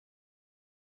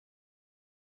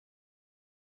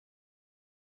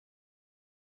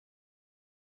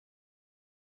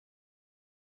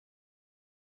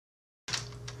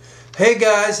Hey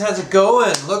guys, how's it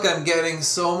going? Look, I'm getting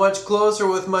so much closer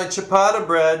with my ciabatta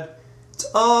bread. It's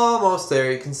almost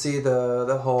there. You can see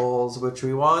the holes, which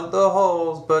we want the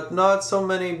holes, but not so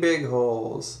many big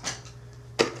holes.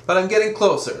 But I'm getting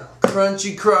closer.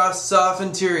 Crunchy crust, soft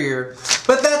interior.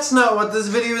 But that's not what this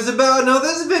video is about. No,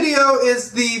 this video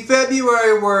is the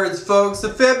February words, folks.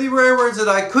 The February words that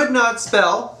I could not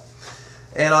spell.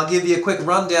 And I'll give you a quick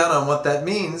rundown on what that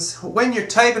means. When you're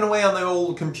typing away on the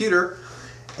old computer,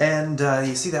 and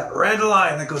you see that red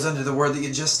line that goes under the word that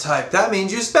you just typed, that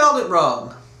means you spelled it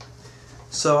wrong.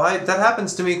 So that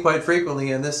happens to me quite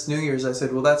frequently, and this New Year's I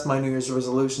said, well, that's my New Year's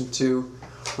resolution, to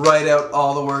write out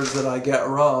all the words that I get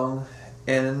wrong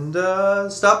and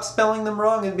stop spelling them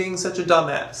wrong and being such a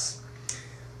dumbass.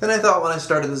 Then I thought when I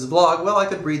started this vlog, well, I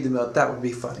could read them out. That would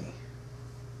be funny.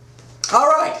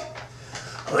 Alright,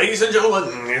 ladies and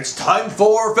gentlemen, it's time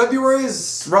for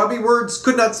February's Robbie words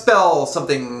could not spell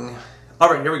something.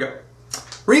 Alright, here we go.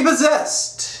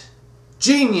 Repossessed.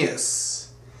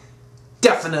 Genius.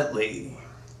 Definitely.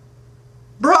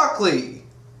 Broccoli.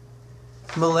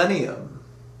 Millennium.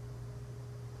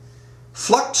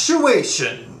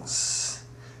 Fluctuations.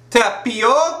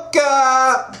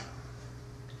 Tapioca.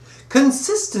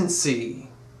 Consistency.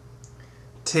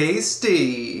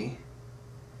 Tasty.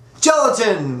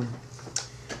 Gelatin.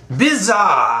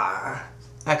 Bizarre.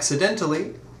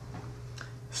 Accidentally.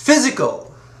 Physical.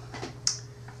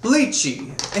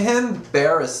 Lychee.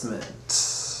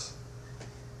 Embarrassment.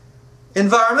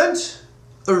 Environment.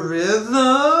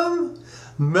 Rhythm.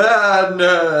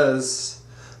 Madness.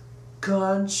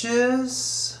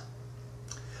 Conscious.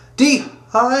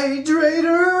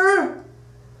 Dehydrator.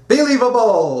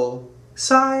 Believable.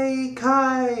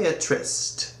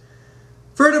 Psychiatrist.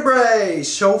 Vertebrae.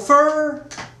 Chauffeur.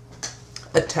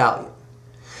 Italian.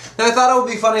 Now I thought it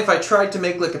would be funny if I tried to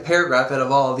make like a paragraph out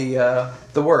of all the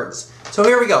words. So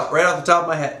here we go, right off the top of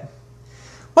my head.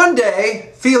 One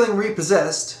day, feeling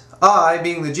repossessed, I,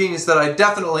 being the genius that I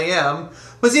definitely am,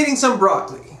 was eating some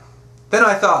broccoli. Then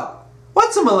I thought,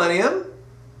 what's a millennium?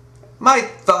 My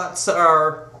thoughts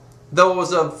are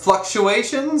those of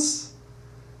fluctuations.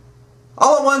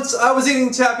 All at once, I was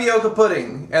eating tapioca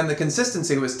pudding, and the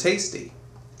consistency was tasty.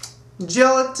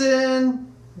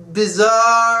 Gelatin,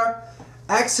 bizarre,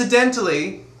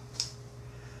 accidentally,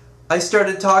 I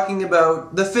started talking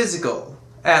about the physical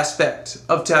aspect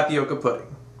of tapioca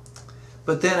pudding.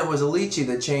 But then it was a lychee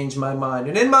that changed my mind.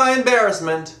 And in my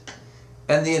embarrassment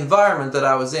and the environment that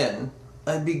I was in,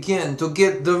 I began to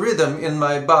get the rhythm in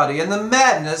my body, and the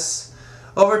madness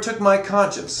overtook my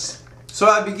conscience. So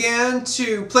I began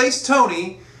to place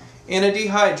Tony in a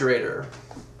dehydrator,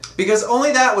 because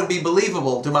only that would be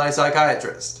believable to my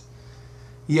psychiatrist.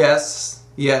 Yes,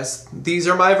 these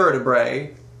are my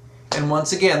vertebrae. And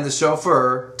once again, the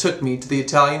chauffeur took me to the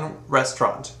Italian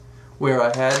restaurant where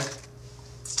I had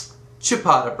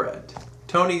ciabatta bread.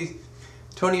 Tony,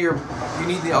 you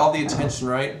need all the attention,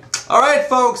 right? Alright,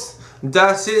 folks,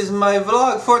 that is my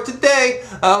vlog for today.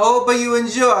 I hope you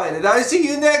enjoyed it. I'll see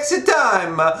you next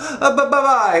time.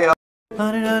 Bye-bye.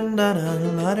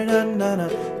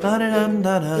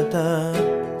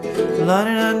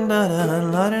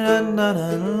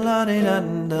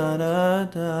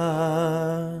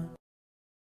 La